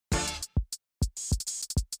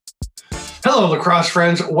Hello, lacrosse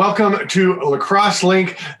friends. Welcome to Lacrosse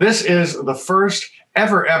Link. This is the first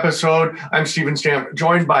ever episode. I'm Steven Stamp,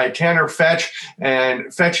 joined by Tanner Fetch.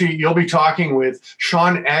 And Fetchy, you'll be talking with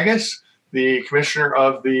Sean Agus, the commissioner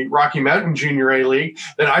of the Rocky Mountain Junior A League.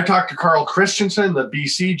 Then I talked to Carl Christensen, the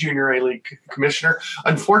BC Junior A League commissioner.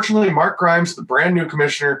 Unfortunately, Mark Grimes, the brand new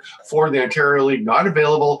commissioner for the Ontario League, not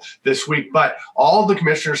available this week. But all of the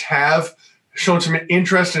commissioners have shown some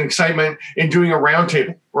interest and excitement in doing a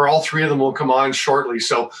roundtable where all three of them will come on shortly.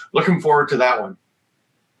 So looking forward to that one.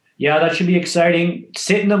 Yeah, that should be exciting.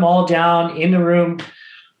 Sitting them all down in the room.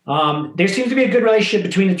 There seems to be a good relationship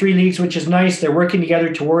between the three leagues, which is nice. They're working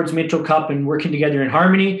together towards Minto Cup and working together in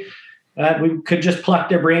harmony. We could just pluck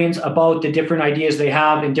their brains about the different ideas they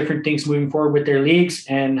have and different things moving forward with their leagues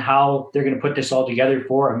and how they're going to put this all together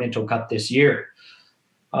for a Minto Cup this year.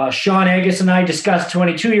 Sean Agus and I discussed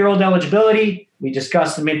 22-year-old eligibility. We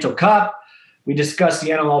discussed the Minto Cup. We discussed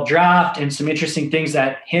the NLL draft and some interesting things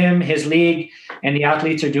that him, his league, and the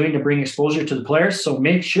athletes are doing to bring exposure to the players. So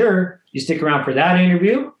make sure you stick around for that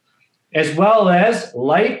interview, as well as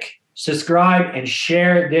like, subscribe, and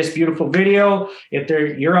share this beautiful video. If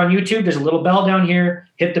you're on YouTube, there's a little bell down here.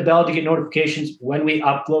 Hit the bell to get notifications when we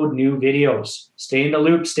upload new videos. Stay in the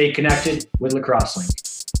loop. Stay connected with Lacrosse Link.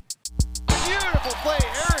 Beautiful play.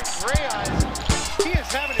 Aaron Greyeyes. He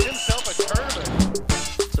is having himself a tournament.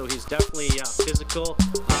 So he's definitely physical,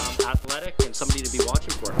 athletic, and somebody to be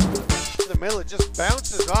watching for. In the middle, it just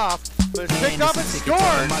bounces off, but it's picked up and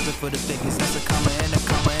scored.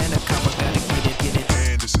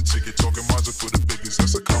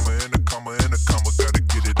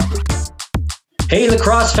 Hey,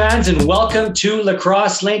 lacrosse fans, and welcome to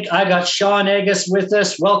Lacrosse Link. I got Sean Agus with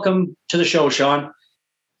us. Welcome to the show, Sean.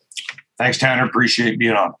 Thanks, Tanner. Appreciate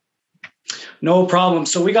being on. No problem.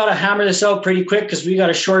 So we got to hammer this out pretty quick because we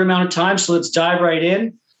got a short amount of time. So let's dive right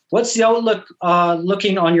in. What's the outlook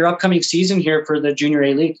looking on your upcoming season here for the Junior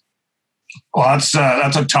A League? Well, that's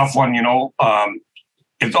a tough one. It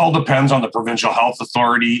all depends on the provincial health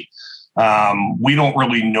authority. We don't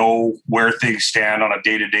really know where things stand on a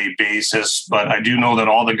day-to-day basis, but I do know that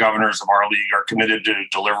all the governors of our league are committed to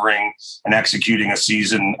delivering and executing a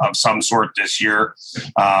season of some sort this year.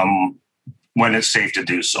 When it's safe to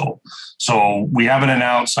do so. So we haven't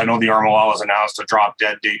announced, I know the RMLL has announced a drop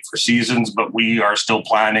dead date for seasons, but we are still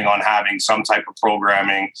planning on having some type of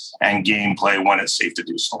programming and gameplay when it's safe to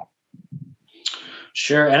do so.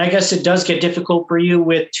 Sure. And I guess it does get difficult for you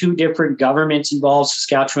with two different governments involved,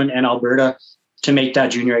 Saskatchewan and Alberta, to make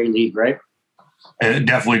that Junior A League, right? It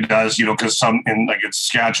definitely does, because in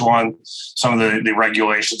Saskatchewan, some of the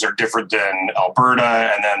regulations are different than Alberta,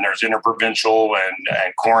 and then there's interprovincial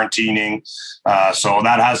and quarantining. So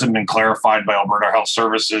that hasn't been clarified by Alberta Health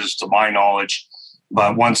Services, to my knowledge.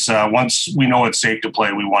 But once we know it's safe to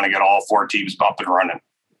play, we want to get all four teams up and running.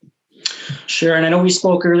 Sure. And I know we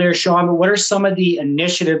spoke earlier, Sean, but what are some of the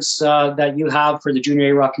initiatives that you have for the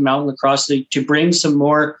Junior A Rocky Mountain Lacrosse League to bring some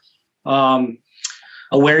more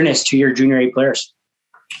awareness to your Junior A players?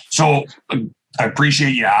 So I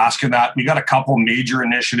appreciate you asking that. We got a couple major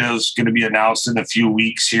initiatives going to be announced in a few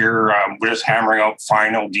weeks here. We're just hammering out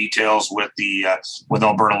final details with with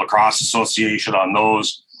Alberta Lacrosse Association on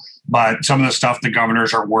those. But some of the stuff the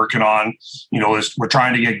governors are working on, is we're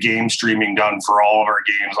trying to get game streaming done for all of our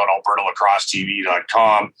games on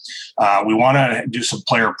albertalacrossetv.com. We want to do some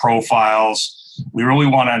player profiles. We really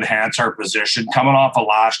want to enhance our position. Coming off of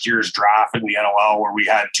last year's draft in the NLL, where we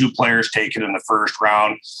had two players taken in the first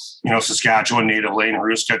round, Saskatchewan native Lane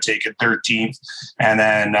Hruska taken 13th, and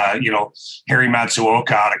then, Harry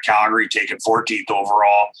Matsuoka out of Calgary taken 14th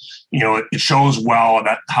overall. It shows well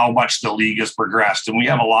that how much the league has progressed. And we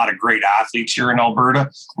have a lot of great athletes here in Alberta.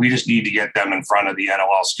 We just need to get them in front of the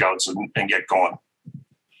NLL scouts and get going.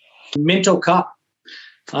 Minto Cup.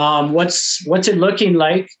 What's it looking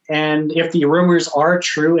like? And if the rumors are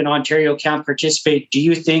true and Ontario can't participate, do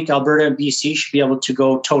you think Alberta and BC should be able to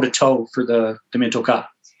go toe-to-toe for the Minto Cup?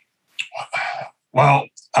 Well,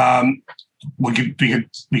 we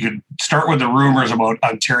could start with the rumors about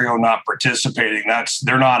Ontario not participating.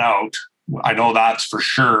 They're not out. I know that's for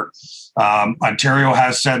sure. Ontario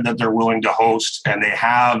has said that they're willing to host, and they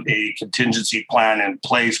have a contingency plan in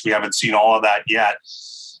place. We haven't seen all of that yet.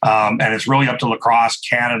 And it's really up to Lacrosse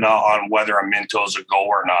Canada on whether a Minto is a go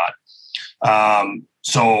or not.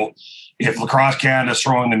 So if Lacrosse Canada is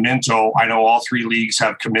throwing the Minto, I know all three leagues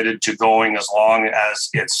have committed to going as long as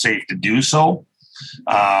it's safe to do so.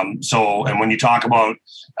 And when you talk about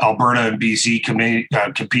Alberta and BC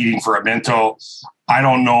competing for a Minto, I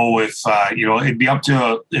don't know if,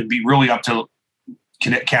 it'd be really up to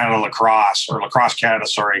Canada Lacrosse, or Lacrosse Canada,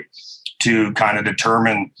 to kind of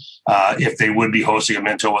determine if they would be hosting a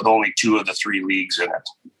Minto with only 2 of the 3 leagues in it.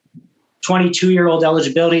 22-year-old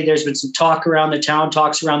eligibility. There's been some talk around the town,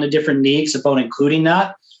 talks around the different leagues about including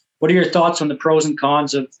that. What are your thoughts on the pros and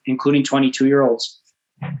cons of including 22-year-olds?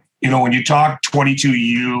 When you talk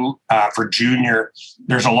 22U for junior,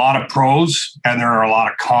 there's a lot of pros and there are a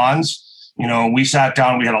lot of cons. We sat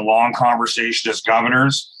down, we had a long conversation as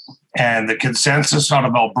governors, and the consensus out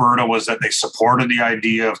of Alberta was that they supported the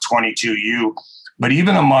idea of 22U. But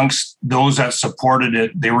even amongst those that supported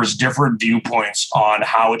it, there was different viewpoints on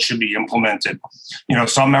how it should be implemented.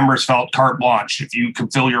 Some members felt carte blanche. If you can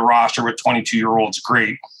fill your roster with 22-year-olds,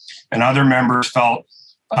 great. And other members felt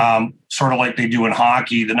sort of like they do in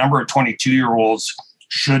hockey, the number of 22-year-olds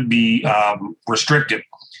should be restricted.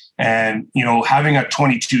 And, having a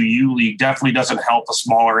 22U league definitely doesn't help a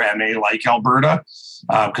smaller MA like Alberta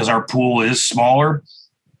because our pool is smaller.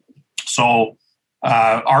 So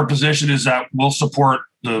our position is that we'll support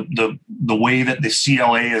the way that the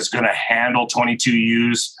CLA is going to handle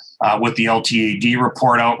 22Us with the LTAD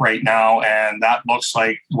report out right now. And that looks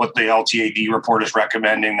like what the LTAD report is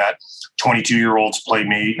recommending, that 22-year-olds play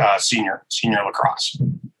senior lacrosse.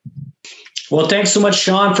 Well, thanks so much,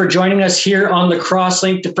 Sean, for joining us here on Lacrosse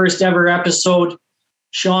Link, the first ever episode.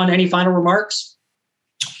 Sean, any final remarks?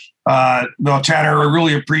 No, Tanner, I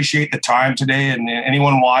really appreciate the time today, and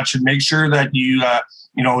anyone watching, make sure that you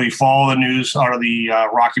follow the news out of the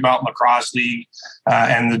Rocky Mountain Lacrosse League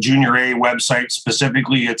and the Junior A website.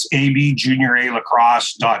 Specifically, it's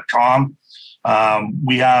abjunioralacrosse.com.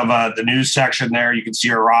 We have the news section there. You can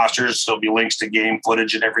see our rosters. There'll be links to game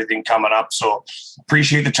footage and everything coming up. So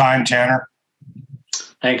appreciate the time, Tanner.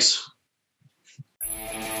 Thanks.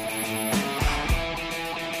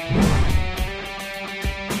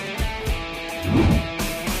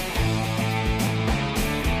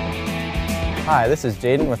 Hi, this is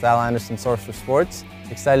Jaden with Al Anderson Source for Sports.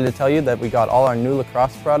 Excited to tell you that we got all our new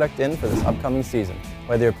lacrosse product in for this upcoming season.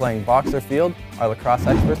 Whether you're playing box or field, our lacrosse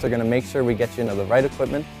experts are going to make sure we get you into the right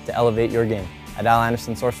equipment to elevate your game. At Al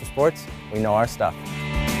Anderson Source for Sports, we know our stuff.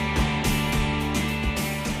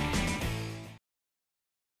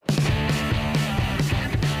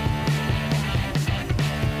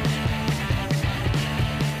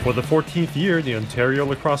 For the 14th year, the Ontario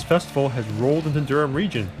Lacrosse Festival has rolled into Durham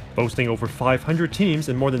Region, boasting over 500 teams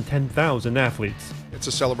and more than 10,000 athletes. It's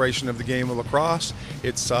a celebration of the game of lacrosse.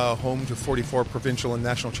 It's home to 44 provincial and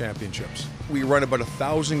national championships. We run about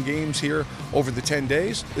 1,000 games here over the 10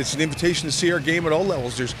 days. It's an invitation to see our game at all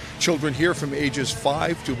levels. There's children here from ages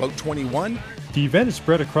 5 to about 21. The event is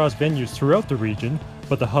spread across venues throughout the region,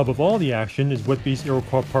 but the hub of all the action is Whitby's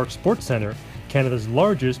Iroquois Park Sports Centre, Canada's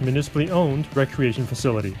largest municipally owned recreation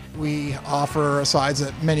facility. We offer sides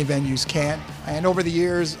that many venues can't. And over the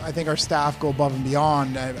years, I think our staff go above and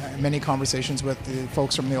beyond. Many conversations with the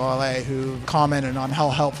folks from the OLA who commented on how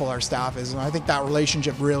helpful our staff is. And I think that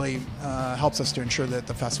relationship really helps us to ensure that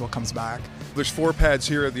the festival comes back. There's 4 pads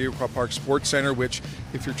here at the Iroquois Park Sports Centre, which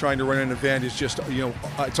if you're trying to run an event is just,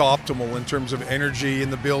 it's optimal in terms of energy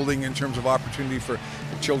in the building, in terms of opportunity for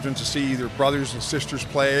children to see their brothers and sisters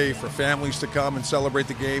play, for families to come and celebrate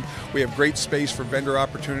the game. We have great space for vendor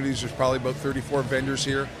opportunities. There's probably about 34 vendors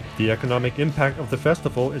here. The economic impact of the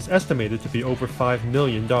festival is estimated to be over $5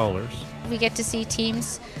 million. We get to see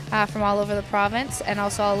teams from all over the province and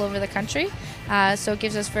also all over the country, so it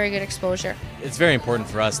gives us very good exposure. It's very important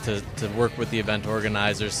for us to work with the event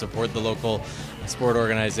organizers, support the local sport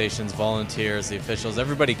organizations, volunteers, the officials.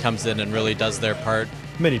 Everybody comes in and really does their part.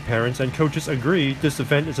 Many parents and coaches agree this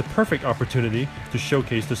event is a perfect opportunity to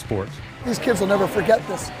showcase the sport. These kids will never forget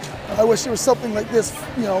this. I wish there was something like this,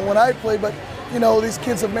 when I played, but these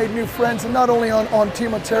kids have made new friends, and not only on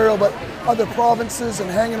Team Ontario, but other provinces, and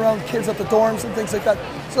hanging around with kids at the dorms and things like that.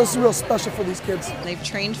 So this is real special for these kids. They've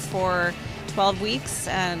trained for 12 weeks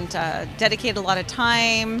and dedicated a lot of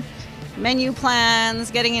time, menu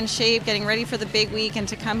plans, getting in shape, getting ready for the big week, and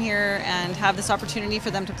to come here and have this opportunity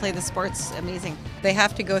for them to play the sport's amazing. They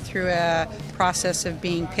have to go through a process of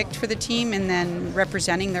being picked for the team and then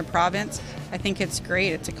representing their province. I think it's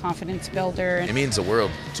great. It's a confidence builder. It means the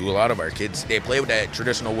world to a lot of our kids. They play with that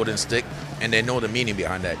traditional wooden stick, and they know the meaning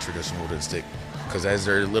behind that traditional wooden stick. Because as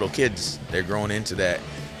they're little kids, they're growing into that,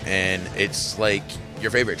 and it's like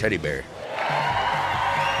your favorite teddy bear.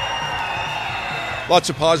 Lots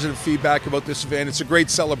of positive feedback about this event. It's a great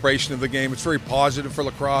celebration of the game. It's very positive for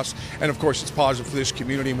lacrosse, and of course it's positive for this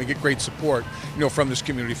community, and we get great support from this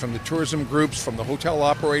community, from the tourism groups, from the hotel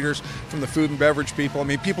operators, from the food and beverage people. I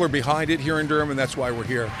mean, people are behind it here in Durham, and that's why we're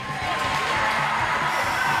here.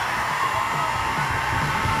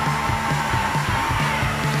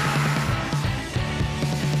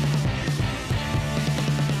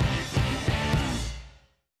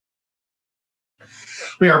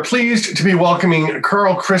 We are pleased to be welcoming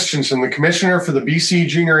Carl Christensen, the commissioner for the BC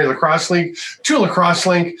Junior A Lacrosse League, to Lacrosse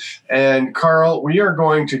Link. And Carl, we are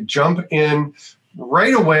going to jump in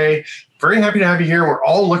right away. Very happy to have you here. We're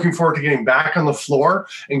all looking forward to getting back on the floor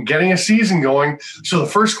and getting a season going. So the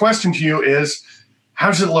first question to you is,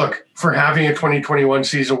 how does it look for having a 2021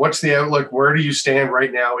 season? What's the outlook? Where do you stand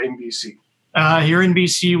right now in BC? Here in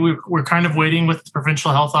BC, we're kind of waiting with the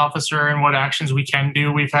provincial health officer and what actions we can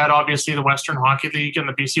do. We've had obviously the Western Hockey League and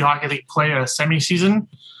the BC Hockey League play a semi-season,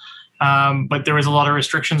 but there was a lot of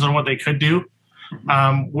restrictions on what they could do.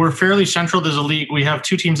 We're fairly central as a league. We have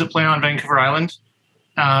 2 teams that play on Vancouver Island,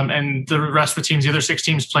 and the rest of the teams, the other 6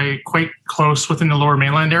 teams, play quite close within the Lower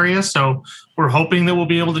Mainland area. So we're hoping that we'll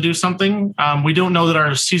be able to do something. We don't know that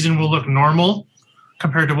our season will look normal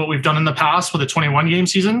compared to what we've done in the past with a 21-game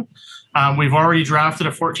season. We've already drafted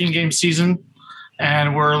a 14-game season,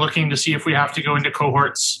 and we're looking to see if we have to go into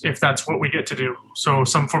cohorts, if that's what we get to do. So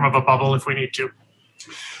some form of a bubble if we need to.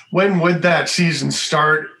 When would that season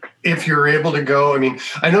start if you're able to go? I mean,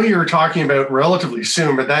 I know you were talking about relatively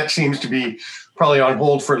soon, but that seems to be probably on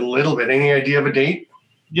hold for a little bit. Any idea of a date?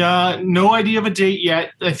 Yeah, no idea of a date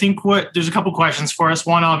yet. I think there's a couple questions for us.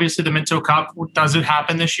 One, obviously the Minto Cup. Does it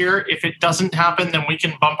happen this year? If it doesn't happen, then we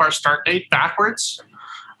can bump our start date backwards.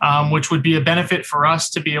 Which would be a benefit for us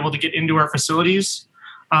to be able to get into our facilities.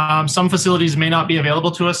 Some facilities may not be available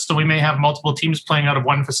to us, so we may have multiple teams playing out of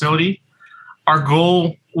one facility. Our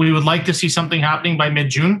goal, we would like to see something happening by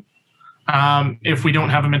mid-June if we don't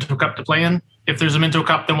have a Minto Cup to play in. If there's a Minto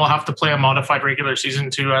Cup, then we'll have to play a modified regular season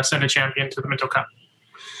to send a champion to the Minto Cup.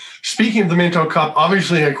 Speaking of the Minto Cup,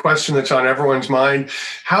 obviously a question that's on everyone's mind.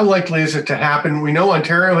 How likely is it to happen? We know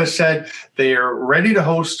Ontario has said they are ready to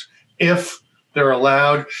host if they're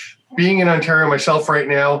allowed. Being in Ontario myself right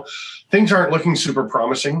now, things aren't looking super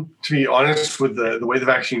promising, to be honest, with the way the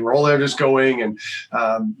vaccine rollout is going and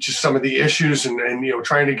just some of the issues and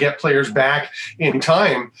trying to get players back in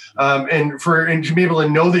time and to be able to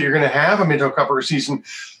know that you're going to have a Minto Cup or a season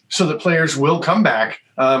so that players will come back,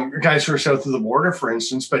 guys who are south of the border, for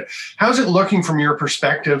instance. But how's it looking from your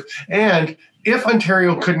perspective? And if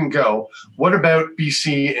Ontario couldn't go, what about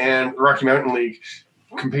BC and the Rocky Mountain League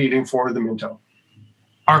competing for the Minto?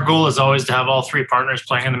 Our goal is always to have all 3 partners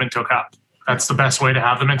playing in the Minto Cup. That's the best way to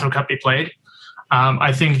have the Minto Cup be played.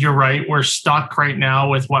 I think you're right. We're stuck right now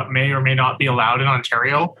with what may or may not be allowed in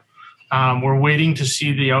Ontario. We're waiting to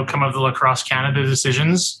see the outcome of the Lacrosse Canada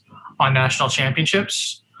decisions on national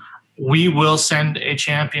championships. We will send a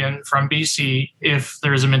champion from BC if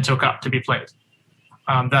there's a Minto Cup to be played.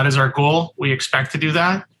 That is our goal. We expect to do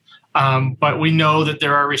that. But we know that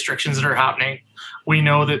there are restrictions that are happening. We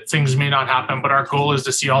know that things may not happen, but our goal is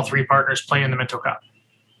to see all 3 partners play in the Minto Cup.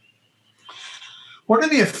 What are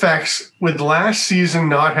the effects with last season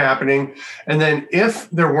not happening? And then if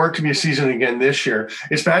there weren't to be a season again this year,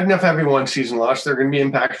 it's bad enough having 1 season lost. There are going to be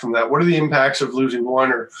impacts from that. What are the impacts of losing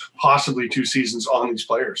 1 or possibly 2 seasons on these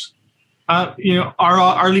players?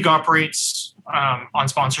 Our league operates on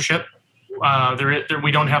sponsorship.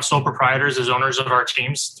 We don't have sole proprietors as owners of our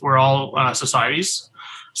teams. We're all societies.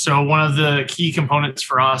 So one of the key components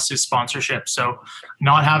for us is sponsorship. So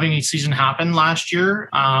not having a season happen last year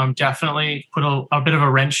definitely put a bit of a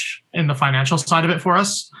wrench in the financial side of it for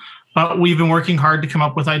us. But we've been working hard to come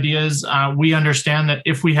up with ideas. We understand that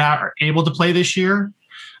if we are able to play this year,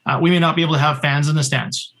 we may not be able to have fans in the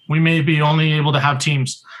stands. We may be only able to have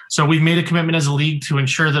teams. So we've made a commitment as a league to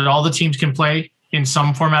ensure that all the teams can play in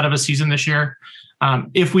some format of a season this year.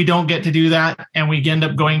 If we don't get to do that and we end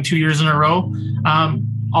up going 2 years in a row,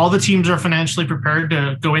 all the teams are financially prepared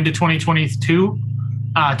to go into 2022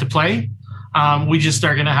 to play. We just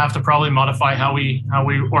are going to have to probably modify how we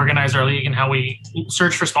organize our league and how we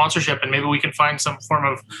search for sponsorship, and maybe we can find some form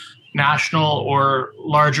of national or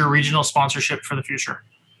larger regional sponsorship for the future.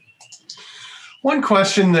 One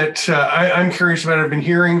question that I'm curious about, I've been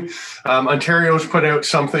hearing Ontario's put out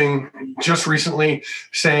something just recently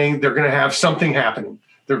saying they're going to have something happening.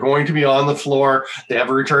 They're going to be on the floor. They have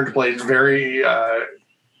a return to play. It's very,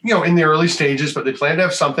 in the early stages, but they plan to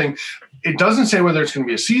have something. It doesn't say whether it's going to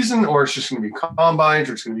be a season or it's just going to be combines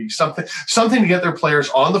or it's going to be something to get their players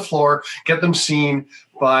on the floor, get them seen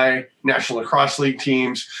by National Lacrosse League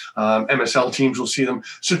teams, MSL teams will see them.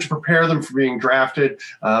 So to prepare them for being drafted,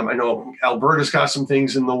 I know Alberta's got some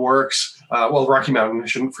things in the works. Rocky Mountain, I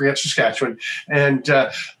shouldn't forget Saskatchewan. And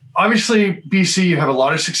Obviously, BC, you have a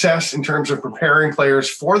lot of success in terms of preparing players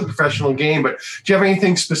for the professional game, but do you have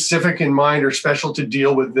anything specific in mind or special to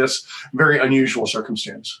deal with this very unusual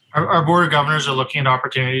circumstance? Our Board of Governors are looking at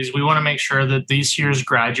opportunities. We want to make sure that these year's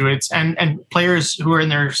graduates and players who are in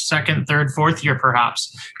their second, third, fourth year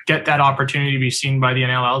perhaps get that opportunity to be seen by the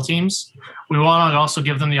NLL teams. We want to also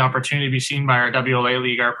give them the opportunity to be seen by our WLA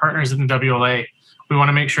league, our partners in the WLA. We want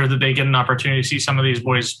to make sure that they get an opportunity to see some of these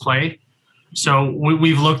boys play. So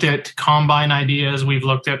we've looked at combine ideas. We've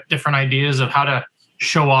looked at different ideas of how to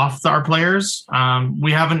show off our players.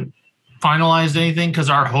 We haven't finalized anything because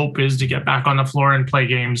our hope is to get back on the floor and play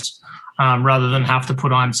games rather than have to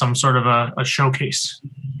put on some sort of a showcase.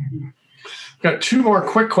 Got two more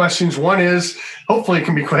quick questions. One is, hopefully it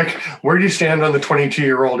can be quick, where do you stand on the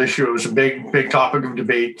 22-year-old issue? It was a big topic of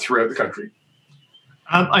debate throughout the country.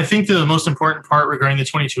 I think the most important part regarding the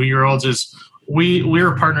 22-year-olds is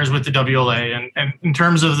we're partners with the WLA, and in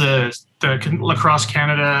terms of the Lacrosse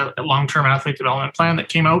Canada long-term athlete development plan that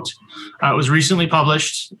came out, it was recently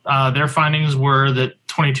published. Their findings were that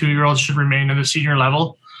 22-year-olds should remain in the senior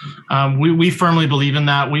level. We firmly believe in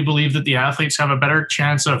that. We believe that the athletes have a better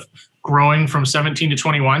chance of growing from 17 to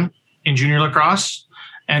 21 in junior lacrosse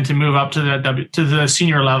and to move up to the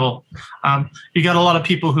senior level. You got a lot of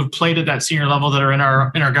people who've played at that senior level that are in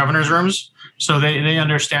our governors' rooms, so they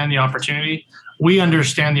understand the opportunity. We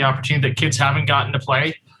understand the opportunity that kids haven't gotten to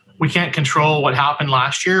play. We can't control what happened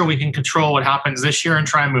last year. We can control what happens this year and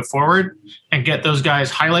try and move forward and get those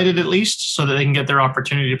guys highlighted at least so that they can get their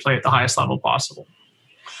opportunity to play at the highest level possible.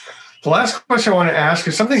 The last question I want to ask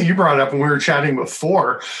is something you brought up when we were chatting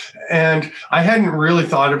before, and I hadn't really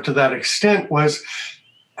thought of to that extent, was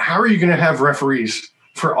how are you going to have referees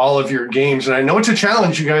for all of your games? And I know it's a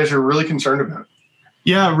challenge you guys are really concerned about.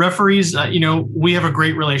 Yeah, referees, we have a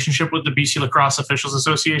great relationship with the BC Lacrosse Officials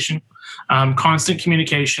Association, constant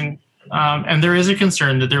communication, and there is a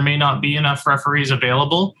concern that there may not be enough referees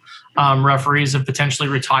available. Referees have potentially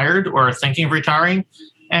retired or are thinking of retiring.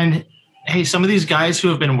 And hey, some of these guys who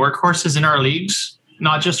have been workhorses in our leagues,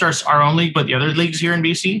 not just our own league, but the other leagues here in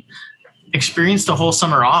BC, experienced a whole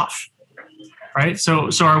summer off, right? So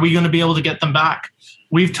are we going to be able to get them back?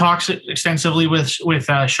 We've talked extensively with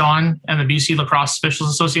Sean and the BC Lacrosse Officials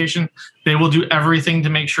Association. They will do everything to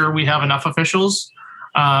make sure we have enough officials.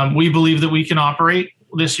 We believe that we can operate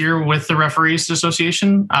this year with the Referees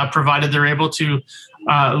Association, provided they're able to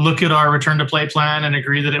look at our return to play plan and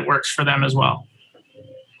agree that it works for them as well.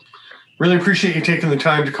 Really appreciate you taking the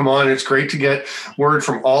time to come on. It's great to get word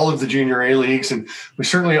from all of the Junior A leagues, and we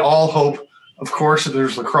certainly all hope, of course, that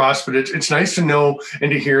there's lacrosse, but it's nice to know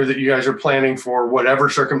and to hear that you guys are planning for whatever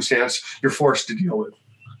circumstance you're forced to deal with.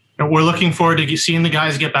 We're looking forward to seeing the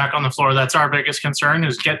guys get back on the floor. That's our biggest concern,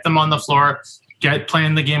 is get them on the floor, get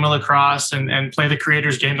playing the game of lacrosse and play the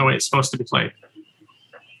Creators game the way it's supposed to be played.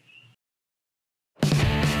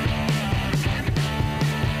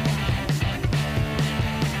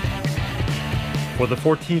 For the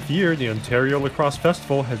 14th year, the Ontario Lacrosse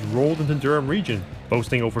Festival has rolled into Durham Region,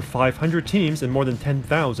 boasting over 500 teams and more than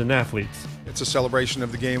 10,000 athletes. It's a celebration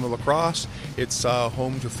of the game of lacrosse. It's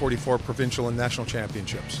home to 44 provincial and national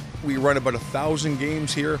championships. We run about 1,000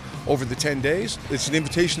 games here over the 10 days. It's an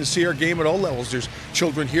invitation to see our game at all levels. There's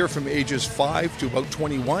children here from ages 5 to about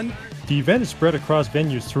 21. The event is spread across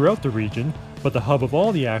venues throughout the region, but the hub of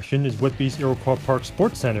all the action is Whitby's Iroquois Park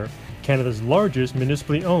Sports Centre, Canada's largest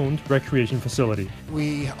municipally owned recreation facility.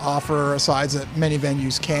 We offer sides that many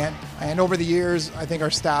venues can't. And over the years, I think our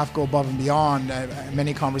staff go above and beyond.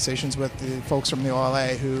 Many conversations with the folks from the OLA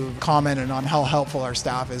who commented on how helpful our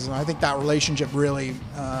staff is. And I think that relationship really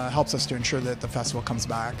helps us to ensure that the festival comes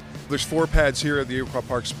back. There's 4 pads here at the Iroquois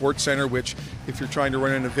Park Sports Centre, which, if you're trying to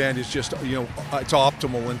run an event, is just, it's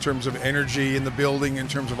optimal in terms of energy in the building, in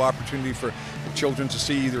terms of opportunity for children to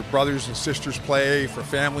see their brothers and sisters play, for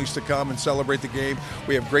families to come and celebrate the game.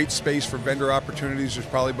 We have great space for vendor opportunities. There's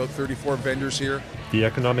probably about 34 vendors here. The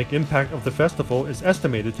economic impact of the festival is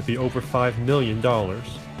estimated to be over $5 million.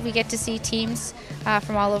 We get to see teams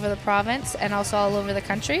from all over the province and also all over the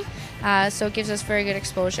country, so it gives us very good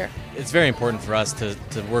exposure. It's very important for us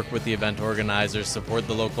to work with the event organizers, support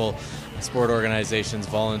the local sport organizations,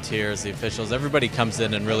 volunteers, the officials. Everybody comes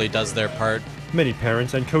in and really does their part. Many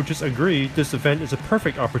parents and coaches agree this event is a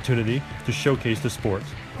perfect opportunity to showcase the sport.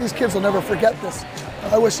 These kids will never forget this.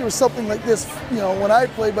 I wish there was something like this, when I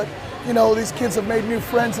played, but these kids have made new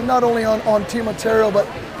friends, and not only on Team Ontario, but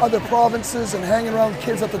other provinces, and hanging around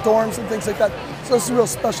kids at the dorms and things like that. So this is real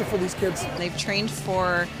special for these kids. They've trained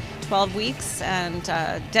for 12 weeks and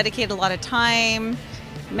dedicated a lot of time,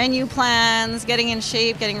 menu plans, getting in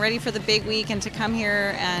shape, getting ready for the big week, and to come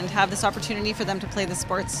here and have this opportunity for them to play the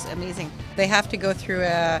sport's amazing. They have to go through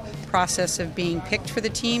a process of being picked for the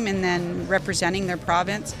team and then representing their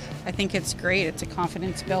province. I think it's great. It's a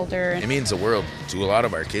confidence builder. It means the world to a lot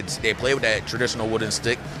of our kids. They play with that traditional wooden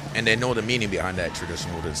stick, and they know the meaning behind that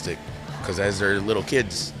traditional wooden stick. Because as they're little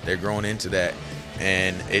kids, they're growing into that,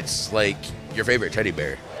 and it's like your favorite teddy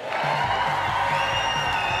bear.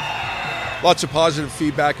 Lots of positive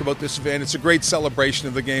feedback about this event. It's a great celebration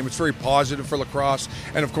of the game. It's very positive for lacrosse,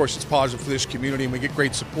 and of course it's positive for this community, and we get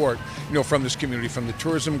great support, from this community, from the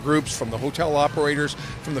tourism groups, from the hotel operators,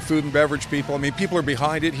 from the food and beverage people. I mean, people are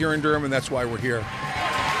behind it here in Durham, and that's why we're here.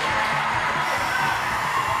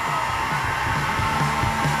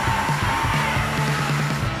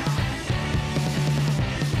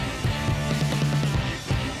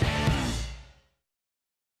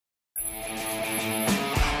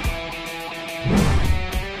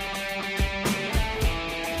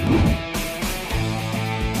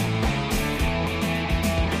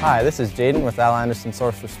 Hi, this is Jaden with Al Anderson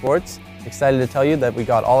Source for Sports. Excited to tell you that we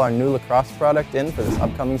got all our new lacrosse product in for this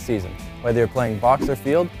upcoming season. Whether you're playing box or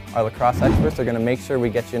field, our lacrosse experts are going to make sure we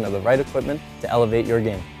get you into the right equipment to elevate your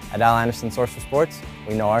game. At Al Anderson Source for Sports,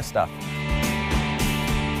 we know our stuff.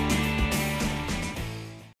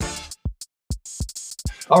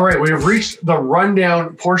 All right, we have reached the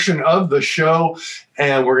rundown portion of the show,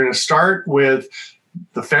 and we're going to start with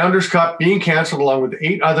the Founders Cup being canceled along with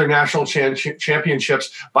 8 other national championships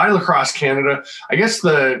by Lacrosse Canada. I guess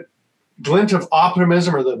the glint of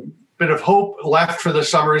optimism or the bit of hope left for the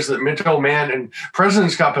summer is that Minto Man and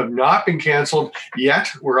President's Cup have not been canceled yet.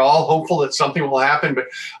 We're all hopeful that something will happen, but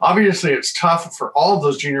obviously it's tough for all of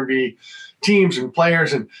those Junior B teams and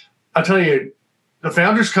players. And I'll tell you, the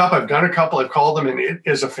Founders Cup, I've done a couple, I've called them, and it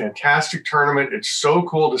is a fantastic tournament. It's so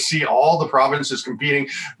cool to see all the provinces competing.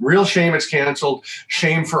 Real shame it's canceled.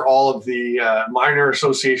 Shame for all of the minor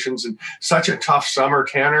associations, and such a tough summer.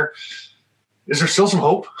 Tanner, is there still some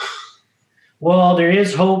hope? Well, there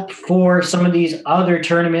is hope for some of these other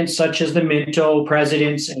tournaments, such as the Minto,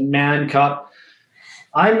 Presidents, and Man Cup.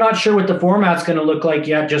 I'm not sure what the format's going to look like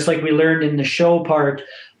yet, just like we learned in the show part.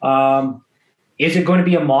 Is it going to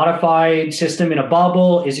be a modified system in a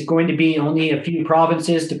bubble? Is it going to be only a few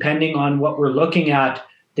provinces? Depending on what we're looking at,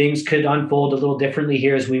 things could unfold a little differently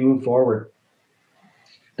here as we move forward.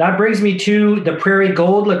 That brings me to the Prairie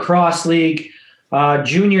Gold Lacrosse League.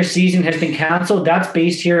 Junior season has been canceled. That's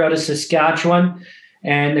based here out of Saskatchewan.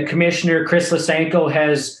 And the commissioner, Chris Lysenko,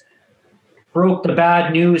 has broke the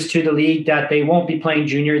bad news to the league that they won't be playing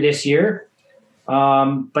junior this year.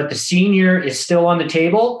 But the senior is still on the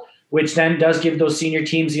table, which then does give those senior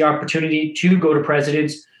teams the opportunity to go to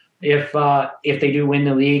Presidents if they do win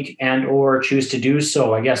the league and or choose to do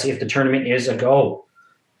so, I guess, if the tournament is a go.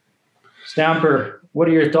 Stamper, what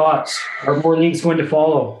are your thoughts? Are more leagues going to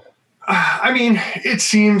follow? I mean, it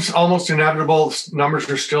seems almost inevitable. Numbers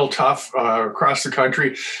are still tough across the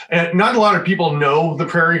country. And not a lot of people know the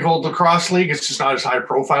Prairie Gold Lacrosse League. It's just not as high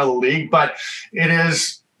profile a league, but it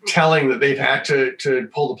is telling that they've had to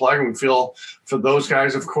pull the plug, and we feel for those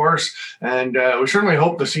guys, of course. And we certainly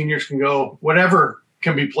hope the seniors can go. Whatever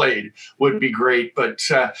can be played would be great. But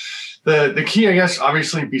the key, I guess,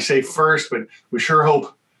 obviously be safe first, but we sure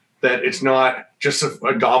hope that it's not just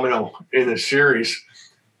a domino in the series.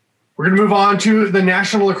 We're going to move on to the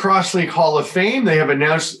National Lacrosse League Hall of Fame. They have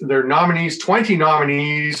announced their nominees, 20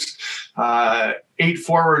 nominees, 8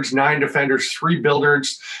 forwards, 9 defenders, 3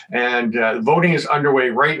 builders, and voting is underway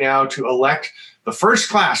right now to elect the first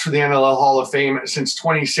class for the NLL Hall of Fame since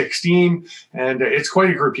 2016, and it's quite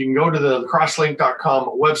a group. You can go to the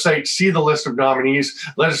lacrosselink.com website, see the list of nominees,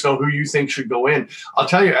 let us know who you think should go in. I'll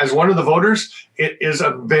tell you, as one of the voters, it is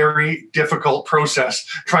a very difficult process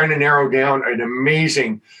trying to narrow down an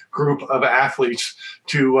amazing group of athletes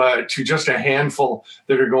to just a handful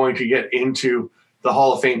that are going to get into the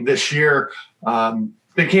Hall of Fame this year.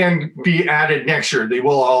 They can be added next year. They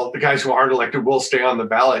will all, the guys who aren't elected will stay on the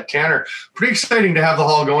ballot. Tanner, pretty exciting to have the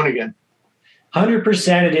Hall going again.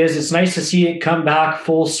 100% it is. It's nice to see it come back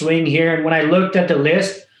full swing here. And when I looked at the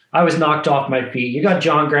list, I was knocked off my feet. You got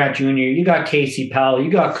John Grant Jr., you got Casey Powell,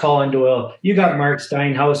 you got Colin Doyle, you got Mark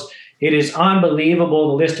Steinhaus. It is unbelievable,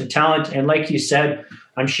 the list of talent. And like you said,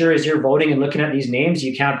 I'm sure as you're voting and looking at these names,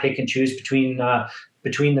 you can't pick and choose between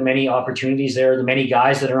the many opportunities there, the many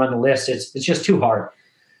guys that are on the list. It's just too hard.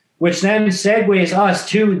 Which then segues us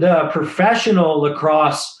to the Professional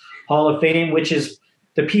Lacrosse Hall of Fame, which is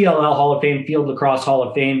the PLL Hall of Fame, Field Lacrosse Hall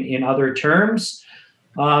of Fame in other terms.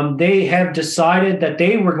 They have decided that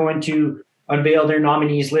they were going to unveil their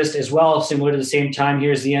nominees list as well, similar to the same time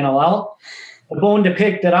here as the NLL. the bone to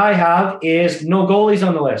pick that I have is no goalies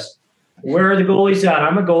on the list. Where are the goalies at?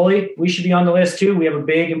 I'm a goalie. We should be on the list too. We have a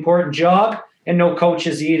big, important job, and no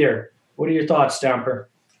coaches either. What are your thoughts, Stamper?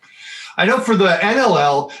 I know for the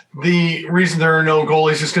NLL, the reason there are no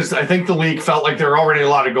goalies is because I think the league felt like there are already a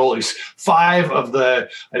lot of goalies. 5 of the,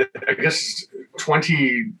 I guess,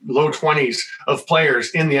 20, low 20s of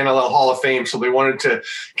players in the NLL Hall of Fame. So they wanted to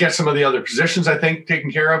get some of the other positions, I think,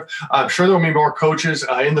 taken care of. I'm sure there will be more coaches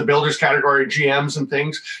in the builders category, GMs and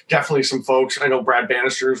things. Definitely some folks. I know Brad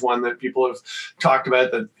Bannister is one that people have talked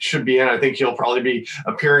about that should be in. I think he'll probably be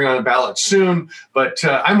appearing on the ballot soon. But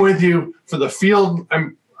I'm with you for the field.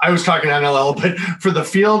 I was talking NLL, but for the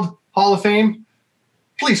Field Hall of Fame,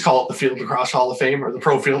 please call it the Field Lacrosse Hall of Fame or the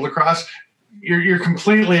Pro Field Lacrosse. You're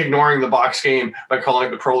completely ignoring the box game by calling it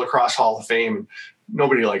the Pro Lacrosse Hall of Fame.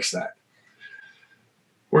 Nobody likes that.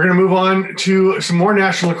 We're going to move on to some more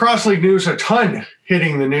National Lacrosse League news, a ton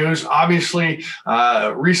hitting the news. Obviously,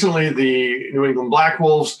 recently the New England Black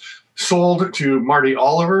Wolves sold to Marty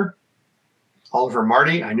Oliver. Oliver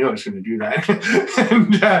Marty, I knew I was going to do that.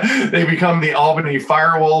 And they become the Albany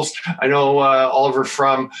Firewolves. I know Oliver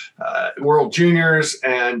from World Juniors,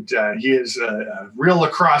 and he is a real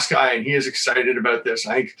lacrosse guy, and he is excited about this.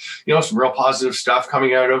 I think, some real positive stuff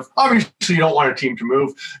coming out of, obviously you don't want a team to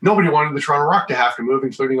move. Nobody wanted the Toronto Rock to have to move,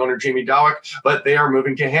 including owner Jamie Dawick, but they are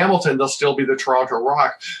moving to Hamilton. They'll still be the Toronto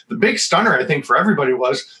Rock. The big stunner, I think, for everybody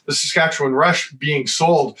was the Saskatchewan Rush being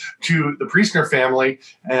sold to the Priestner family,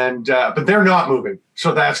 and but they're not moving,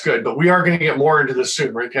 so that's good. But we are going to get more into this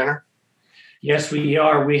soon, right, Tanner? Yes, we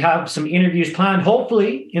are. We have some interviews planned,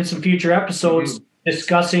 hopefully in some future episodes,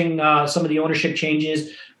 discussing some of the ownership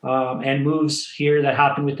changes and moves here that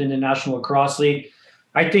happened within the National Lacrosse League.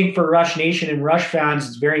 I think for Rush Nation and Rush fans,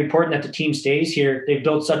 it's very important that the team stays here. They've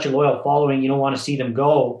built such a loyal following. You don't want to see them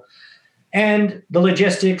go. And the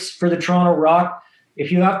logistics for the Toronto Rock,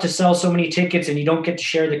 if you have to sell so many tickets and you don't get to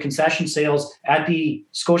share the concession sales at the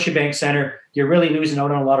Scotiabank Center, you're really losing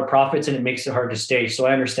out on a lot of profits, and it makes it hard to stay. So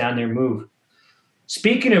I understand their move.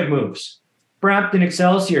 Speaking of moves, Brampton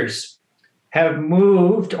Excelsiors have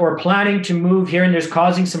moved or planning to move here, and there's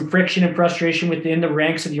causing some friction and frustration within the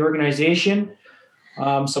ranks of the organization.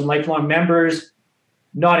 Some lifelong members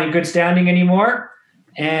not in good standing anymore.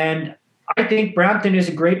 And I think Brampton is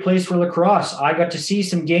a great place for lacrosse. I got to see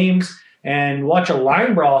some games and watch a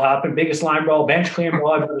line brawl happen, biggest line brawl, bench clearing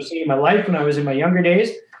brawl I've ever seen in my life when I was in my younger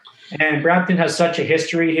days. And Brampton has such a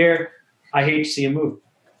history here. I hate to see a move.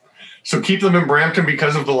 So keep them in Brampton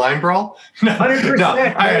because of the line brawl? No, 100%. No,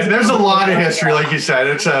 there's a lot of history, like you said.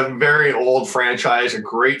 It's a very old franchise, a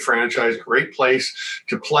great franchise, great place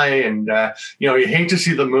to play. And, you hate to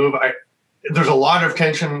see the move. There's a lot of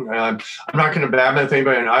tension. I'm not going to badmouth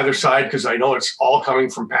anybody on either side because I know it's all coming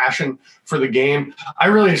from passion for the game. I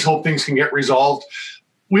really just hope things can get resolved.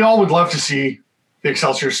 We all would love to see the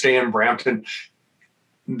Excelsior stay in Brampton.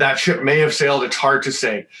 That ship may have sailed. It's hard to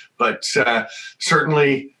say, but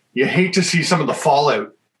certainly you hate to see some of the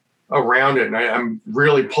fallout around it. And I'm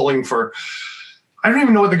really pulling for, I don't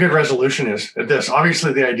even know what the good resolution is at this.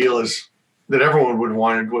 Obviously the ideal is that everyone would have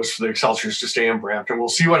wanted was for the Excelsiors to stay in Brampton. We'll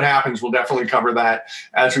see what happens. We'll definitely cover that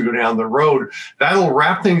as we go down the road. That'll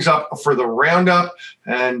wrap things up for the roundup.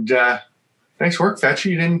 And nice work, Fetchy.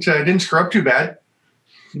 You didn't screw up too bad.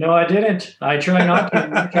 No, I didn't. I try not to.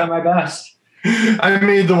 I try my best. I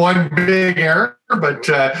made the one big error, but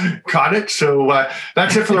caught it. So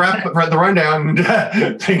that's it for the rundown.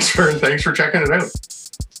 Thanks for checking it out.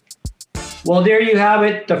 Well, there you have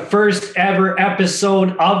it. The first ever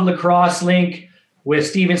episode of Lacrosse Link with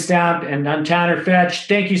Steven Stamp and Tanner Fetch.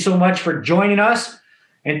 Thank you so much for joining us.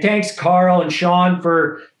 And thanks, Carl and Sean,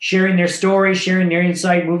 for sharing their story, sharing their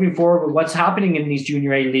insight, moving forward with what's happening in these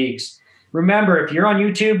Junior A leagues. Remember, if you're on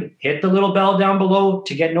YouTube, hit the little bell down below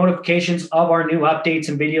to get notifications of our new updates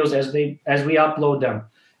and videos as we upload them.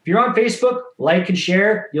 If you're on Facebook, like and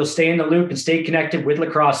share. You'll stay in the loop and stay connected with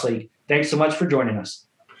Lacrosse League. Thanks so much for joining us.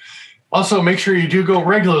 Also, make sure you do go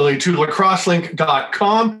regularly to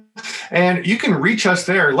lacrosselink.com, and you can reach us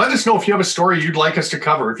there. Let us know if you have a story you'd like us to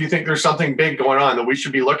cover. If you think there's something big going on that we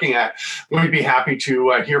should be looking at, we'd be happy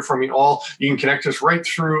to hear from you all. You can connect us right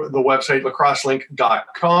through the website,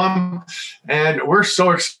 lacrosselink.com. And we're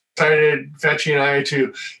so excited, Fetchy and I,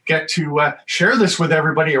 to get to share this with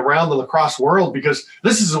everybody around the lacrosse world, because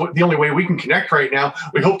this is the only way we can connect right now.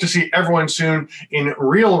 We hope to see everyone soon in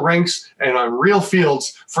real rinks and on real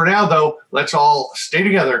fields. For now, though, let's all stay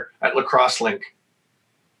together at Lacrosse Link.